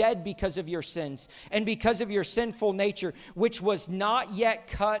 you were dead because of your sins and because of your sinful nature, which was not yet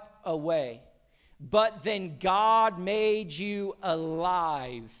cut away. But then God made you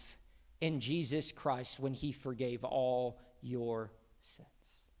alive in Jesus Christ when he forgave all your sins.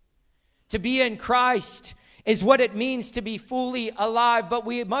 To be in Christ is what it means to be fully alive, but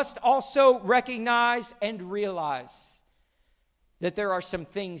we must also recognize and realize that there are some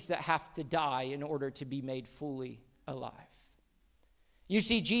things that have to die in order to be made fully alive. You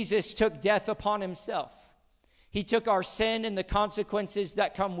see, Jesus took death upon himself. He took our sin and the consequences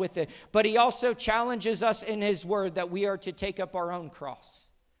that come with it, but he also challenges us in his word that we are to take up our own cross,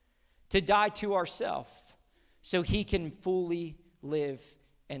 to die to ourselves, so he can fully live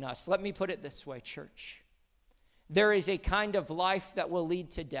in us. Let me put it this way, church. There is a kind of life that will lead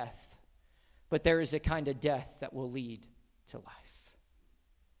to death, but there is a kind of death that will lead to life.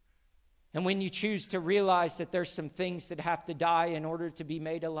 And when you choose to realize that there's some things that have to die in order to be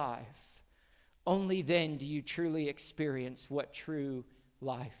made alive, only then do you truly experience what true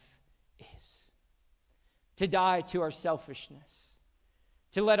life is. To die to our selfishness,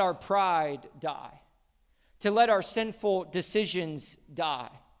 to let our pride die, to let our sinful decisions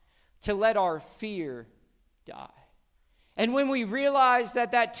die, to let our fear die. And when we realize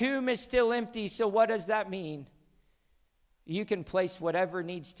that that tomb is still empty, so what does that mean? You can place whatever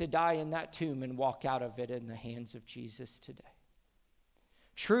needs to die in that tomb and walk out of it in the hands of Jesus today.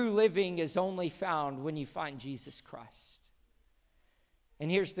 True living is only found when you find Jesus Christ. And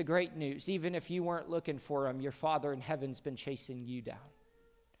here's the great news. Even if you weren't looking for him, your Father in heaven's been chasing you down.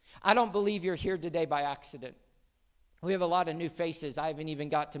 I don't believe you're here today by accident. We have a lot of new faces. I haven't even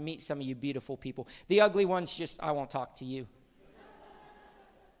got to meet some of you beautiful people. The ugly ones, I won't talk to you.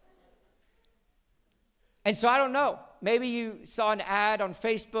 And so I don't know. Maybe you saw an ad on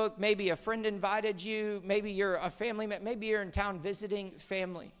Facebook. Maybe a friend invited you. Maybe you're a family member. Maybe you're in town visiting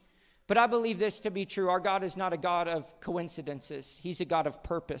family. But I believe this to be true. Our God is not a God of coincidences. He's a God of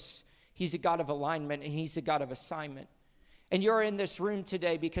purpose. He's a God of alignment, and he's a God of assignment. And you're in this room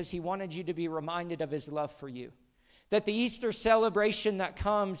today because he wanted you to be reminded of his love for you. That the Easter celebration that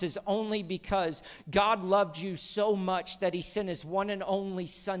comes is only because God loved you so much that he sent his one and only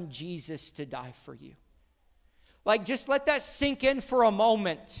son, Jesus, to die for you. Like, just let that sink in for a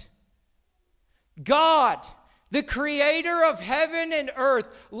moment. God, the creator of heaven and earth,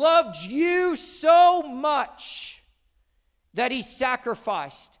 loved you so much that he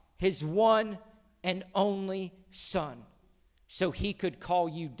sacrificed his one and only son so he could call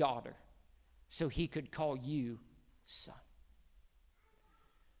you daughter, so he could call you son.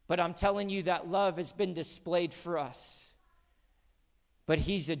 But I'm telling you that love has been displayed for us. But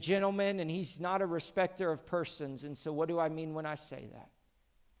he's a gentleman and he's not a respecter of persons. And so what do I mean when I say that?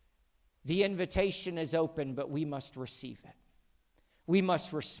 The invitation is open, but we must receive it. We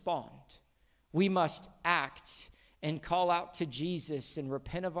must respond. We must act and call out to Jesus and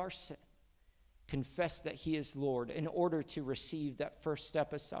repent of our sin. Confess that he is Lord in order to receive that first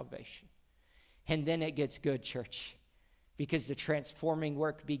step of salvation. And then it gets good, church, because the transforming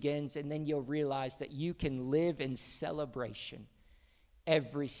work begins, and then you'll realize that you can live in celebration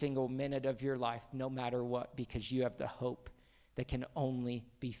every single minute of your life, no matter what, because you have the hope that can only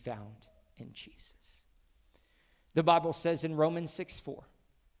be found in Jesus. The Bible says in Romans 6:4,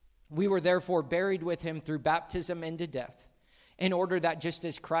 we were therefore buried with him through baptism into death, in order that just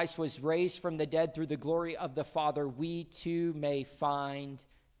as Christ was raised from the dead through the glory of the Father, we too may find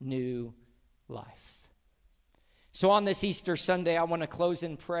new life. So on this Easter Sunday, I want to close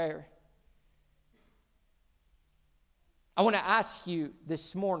in prayer. I want to ask you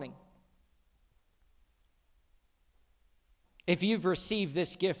this morning, if you've received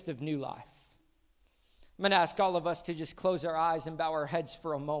this gift of new life. I'm going to ask all of us to just close our eyes and bow our heads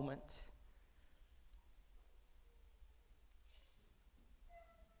for a moment.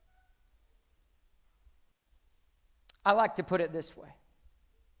 I like to put it this way.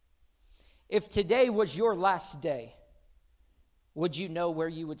 If today was your last day, would you know where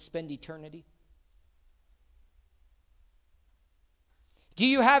you would spend eternity? Do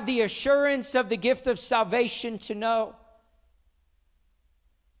you have the assurance of the gift of salvation to know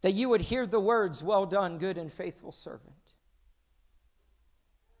that you would hear the words, "Well done, good and faithful servant"?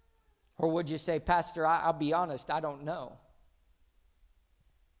 Or would you say, "Pastor, I'll be honest, I don't know"?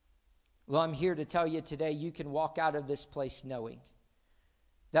 Well, I'm here to tell you today, you can walk out of this place knowing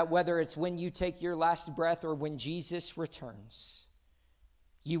that whether it's when you take your last breath or when Jesus returns,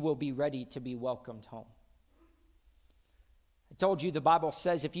 you will be ready to be welcomed home. I told you the Bible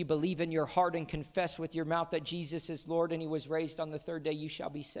says if you believe in your heart and confess with your mouth that Jesus is Lord and he was raised on the third day, you shall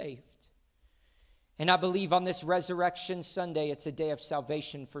be saved. And I believe on this Resurrection Sunday, it's a day of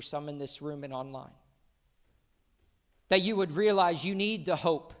salvation for some in this room and online. That you would realize you need the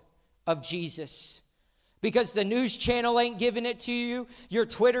hope of Jesus. Because the news channel ain't giving it to you. Your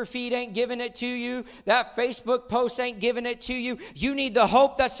Twitter feed ain't giving it to you. That Facebook post ain't giving it to you. You need the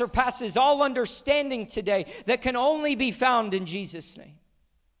hope that surpasses all understanding today that can only be found in Jesus' name.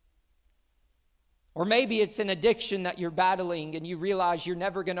 Or maybe it's an addiction that you're battling and you realize you're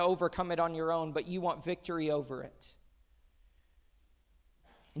never going to overcome it on your own, but you want victory over it.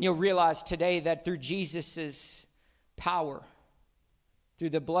 And you'll realize today that through Jesus' power, through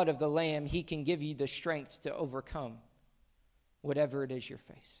the blood of the Lamb, he can give you the strength to overcome whatever it is you're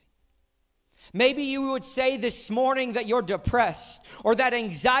facing. Maybe you would say this morning that you're depressed or that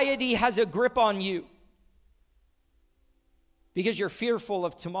anxiety has a grip on you because you're fearful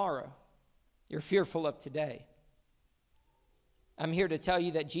of tomorrow. You're fearful of today. I'm here to tell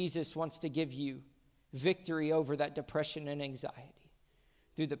you that Jesus wants to give you victory over that depression and anxiety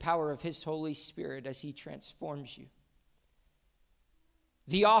through the power of his Holy Spirit as he transforms you.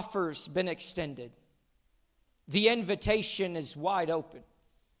 The offer's been extended. The invitation is wide open.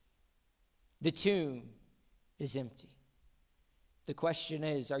 The tomb is empty. The question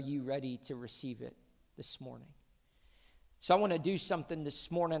is, are you ready to receive it this morning? So I want to do something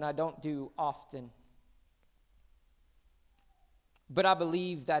this morning I don't do often. But I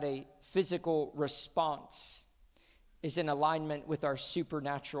believe that a physical response is in alignment with our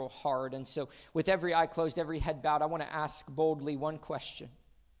supernatural heart. And so with every eye closed, every head bowed, I want to ask boldly one question.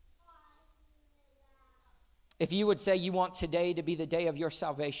 If you would say you want today to be the day of your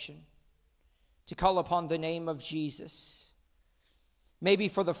salvation, to call upon the name of Jesus, maybe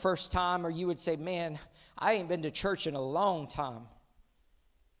for the first time, or you would say, man, I ain't been to church in a long time.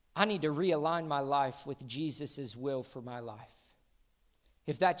 I need to realign my life with Jesus' will for my life.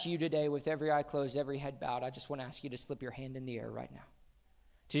 If that's you today, with every eye closed, every head bowed, I just want to ask you to slip your hand in the air right now.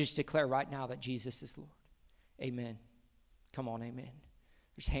 To just declare right now that Jesus is Lord. Amen. Come on, amen.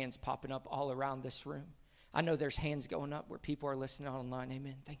 There's hands popping up all around this room. I know there's hands going up where people are listening online.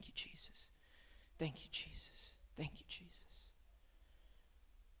 Amen. Thank you, Jesus. Thank you, Jesus. Thank you, Jesus.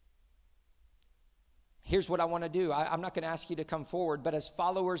 Here's what I want to do. I'm not going to ask you to come forward, but as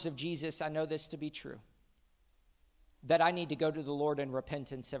followers of Jesus, I know this to be true. That I need to go to the Lord in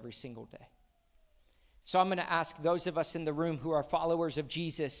repentance every single day. So I'm going to ask those of us in the room who are followers of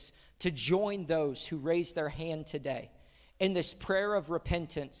Jesus to join those who raise their hand today in this prayer of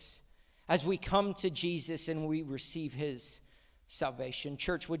repentance as we come to Jesus and we receive his salvation.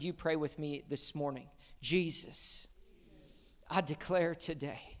 Church, would you pray with me this morning? Jesus, I declare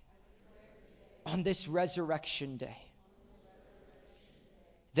today, on this resurrection day,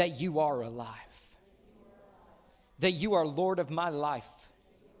 that you are alive. That you are Lord of my life.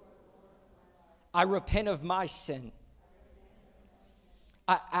 I repent of my sin.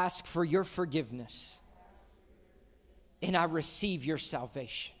 I ask for your forgiveness. And I receive your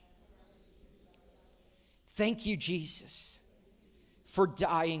salvation. Thank you, Jesus, for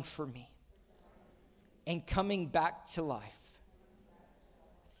dying for me and coming back to life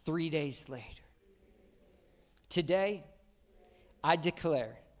 3 days later. Today, I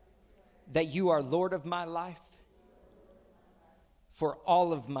declare that you are Lord of my life for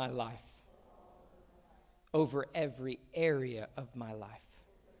all of my life, over every area of my life.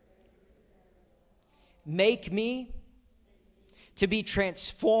 Make me to be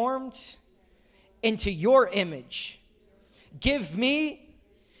transformed into your image. Give me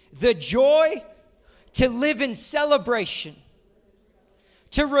the joy to live in celebration,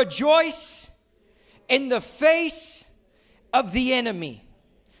 to rejoice in the face of the enemy,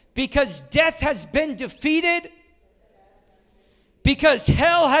 because death has been defeated, because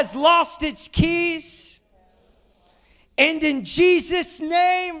hell has lost its keys, and in Jesus'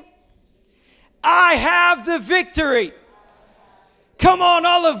 name, I have the victory. Come on,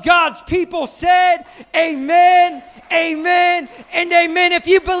 all of God's people said, amen, amen, and amen. If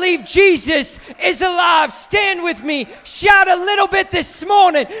you believe Jesus is alive, stand with me. Shout a little bit this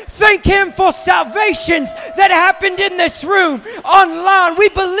morning. Thank Him for salvations that happened in this room, online. We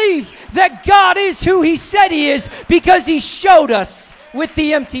believe that God is who He said He is because He showed us with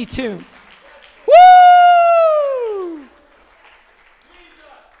the empty tomb. Woo!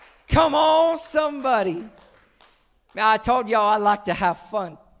 Come on, somebody. Now, I told y'all I like to have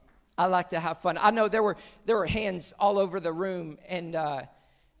fun. I like to have fun. I know there were hands all over the room, and I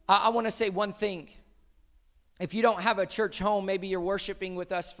want to say one thing. If you don't have a church home, maybe you're worshiping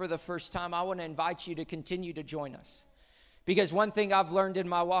with us for the first time, I want to invite you to continue to join us. Because one thing I've learned in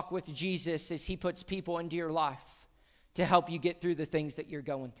my walk with Jesus is He puts people into your life to help you get through the things that you're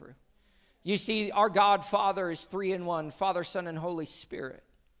going through. You see, our God Father is 3 in 1, Father, Son, and Holy Spirit.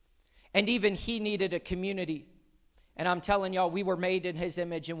 And even He needed a community. And I'm telling y'all, we were made in His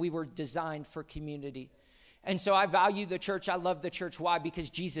image and we were designed for community. And so I value the church. I love the church. Why? Because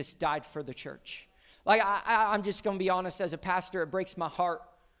Jesus died for the church. Like, I'm just going to be honest, as a pastor, it breaks my heart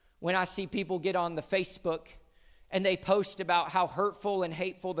when I see people get on the Facebook and they post about how hurtful and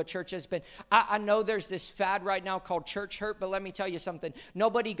hateful the church has been. I know there's this fad right now called church hurt, but let me tell you something.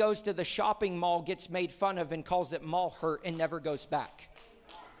 Nobody goes to the shopping mall, gets made fun of, and calls it mall hurt and never goes back.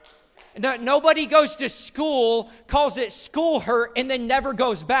 Nobody goes to school, calls it school hurt, and then never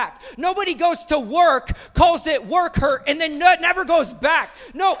goes back. Nobody goes to work, calls it work hurt, and then never goes back.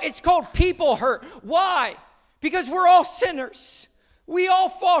 No, it's called people hurt. Why? Because we're all sinners. We all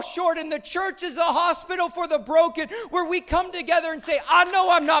fall short, and the church is a hospital for the broken, where we come together and say, I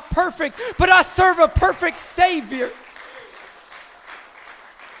know I'm not perfect, but I serve a perfect Savior.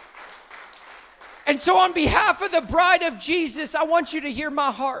 And so on behalf of the bride of Jesus, I want you to hear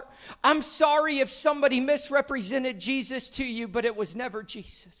my heart. I'm sorry if somebody misrepresented Jesus to you, but it was never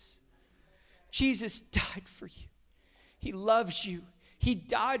Jesus. Jesus died for you. He loves you. He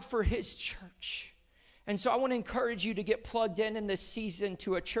died for His church. And so I want to encourage you to get plugged in this season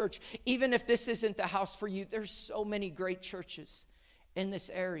to a church. Even if this isn't the house for you, there's so many great churches in this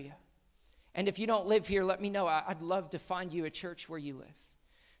area. And if you don't live here, let me know. I'd love to find you a church where you live.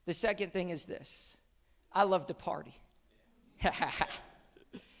 The second thing is this. I love to party.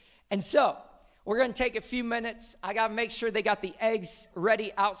 And so, we're going to take a few minutes. I got to make sure they got the eggs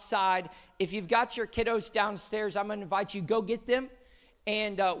ready outside. If you've got your kiddos downstairs, I'm going to invite you, go get them.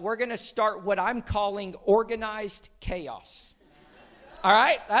 And we're going to start what I'm calling organized chaos. All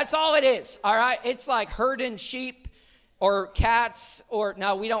right? That's all it is. All right? It's like herding sheep or cats or,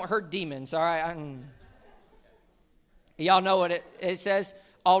 no, we don't herd demons. All right? Y'all know what it says?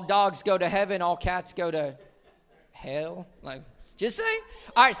 All dogs go to heaven, all cats go to hell. Like, just saying.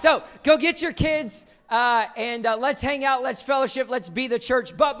 All right, so go get your kids and let's hang out, let's fellowship, let's be the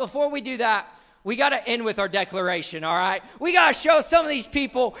church. But before we do that, we got to end with our declaration, all right? We got to show some of these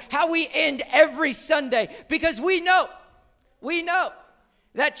people how we end every Sunday, because we know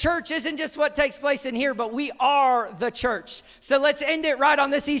that church isn't just what takes place in here, but we are the church. So let's end it right on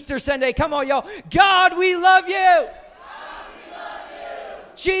this Easter Sunday. Come on, y'all. God, we love you.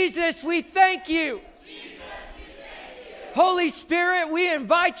 Jesus, we thank you. Holy Spirit, we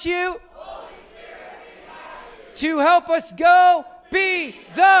invite you to help us go be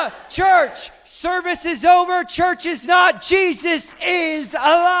the church. Service is over. Church is not. Jesus is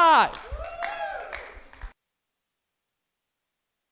alive.